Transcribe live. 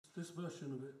this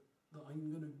version of it that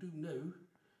I'm going to do now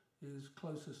is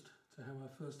closest to how I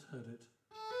first heard it.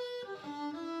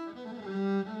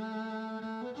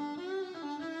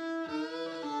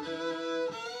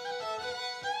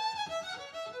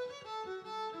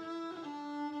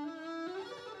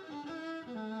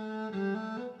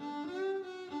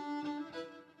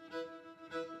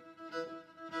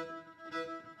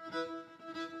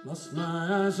 Lost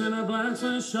my eyes in a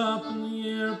blacksmith shop in the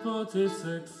year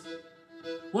 46,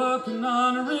 working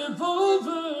on a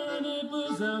revolver and it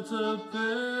was out of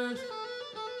fix.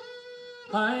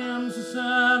 I am so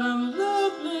sad and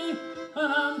lonely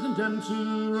and I'm condemned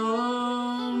to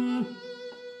roam,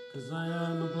 'cause I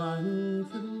am a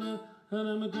blind fiddler and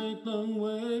I'm a great long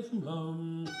way from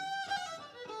home.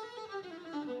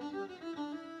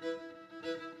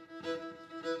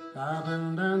 I've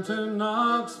been down to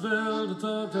Knoxville to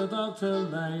talk to Dr.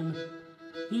 Lane.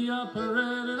 He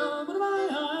operated on one of my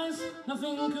eyes,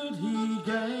 nothing could he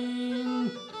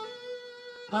gain.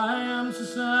 I am so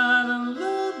sad and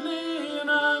lonely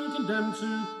and I'm condemned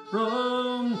to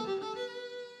roam,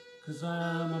 'cause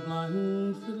I am a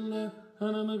blind fiddler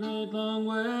and I'm a great long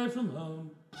way from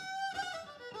home.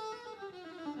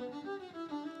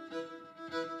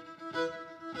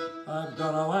 I've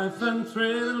got a wife and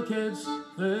 3 little kids,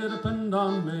 they depend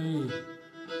on me,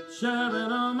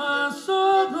 sharing all my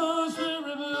sorrows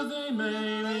wherever they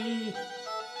may be.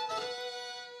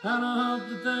 And I hope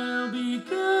that they'll be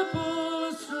careful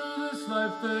as through this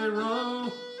life they roll,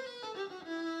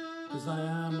 'cause I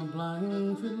am a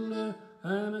blind fiddler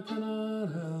and I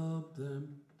cannot help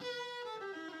them.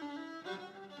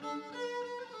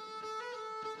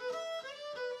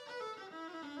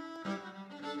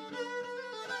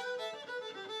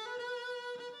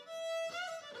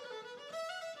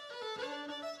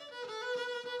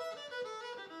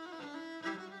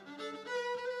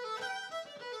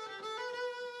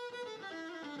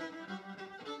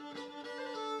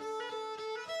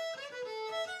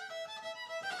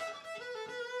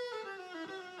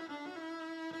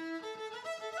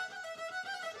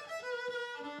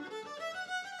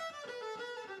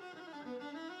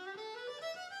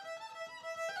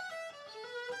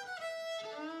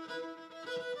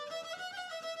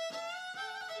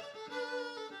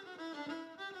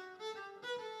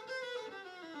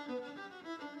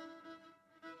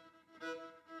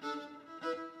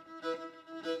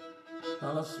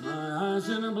 I lost my eyes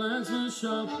in a blacksmith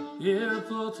shop, year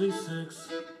 46,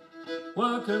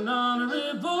 working on a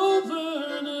revolver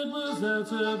and it was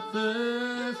out of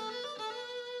fix.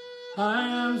 I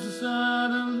am so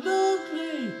sad and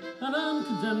lonely and I'm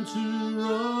condemned to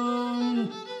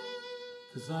roam,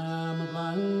 'cause I am a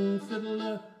blind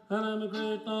fiddler and I'm a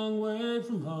great long way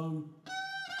from home.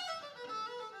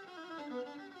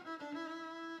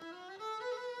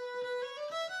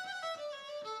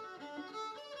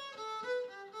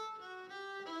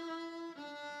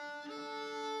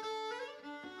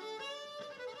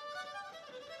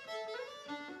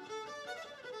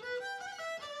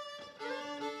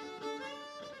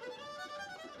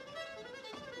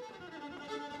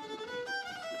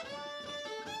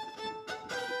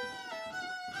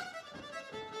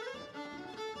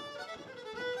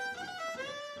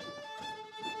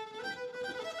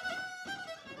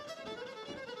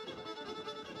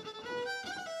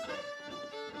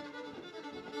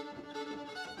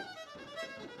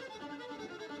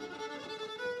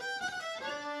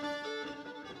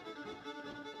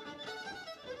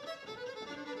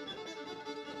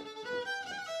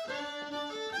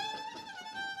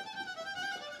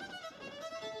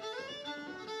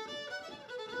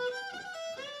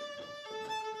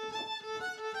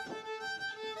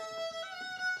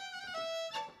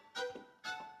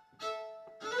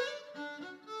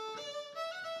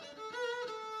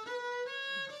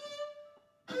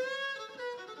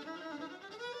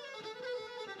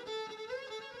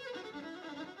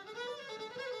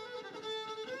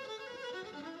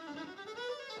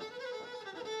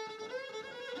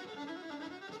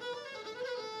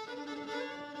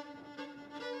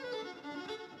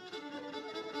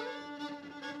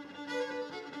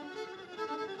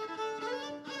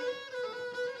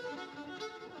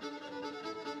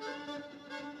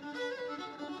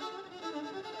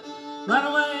 Ran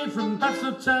away from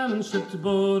Battersea town and shipped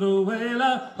aboard a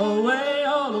whaler. Away,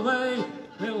 all away,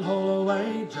 we'll haul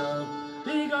away, Joe.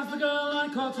 Because the girl I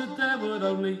courted there would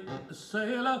only a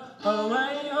sailor.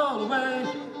 Away, all away,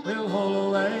 we'll haul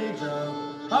away, Joe.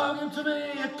 Oh, give to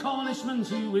me a Cornishman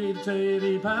to weed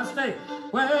teddy pasty.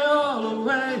 Way, all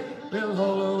away, we'll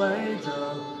haul away,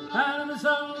 Joe. And if it's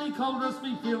only cold roast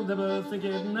beef, you'll never think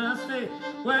it nasty.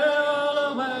 Way,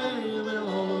 all away, we'll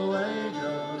haul away,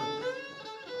 Joe.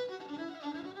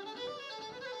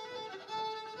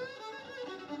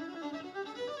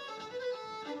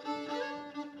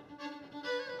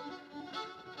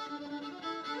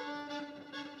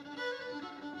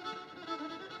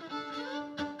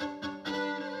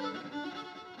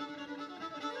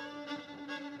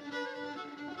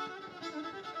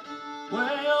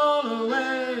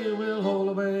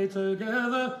 away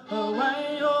together,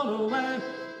 away, all away,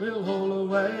 we'll haul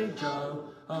away, Joe.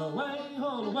 Away,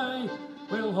 haul away,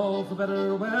 we'll haul for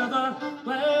better weather,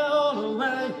 way, all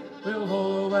away, we'll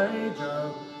haul away,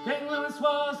 Joe. King Louis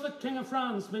was the King of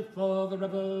France before the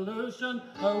Revolution,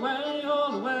 away,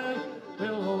 all away,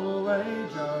 we'll haul away,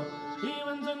 Joe. He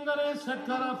went and got his head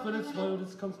cut off and it spoiled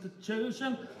his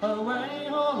constitution, away,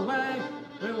 all away,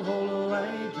 we'll haul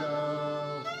away,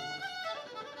 Joe.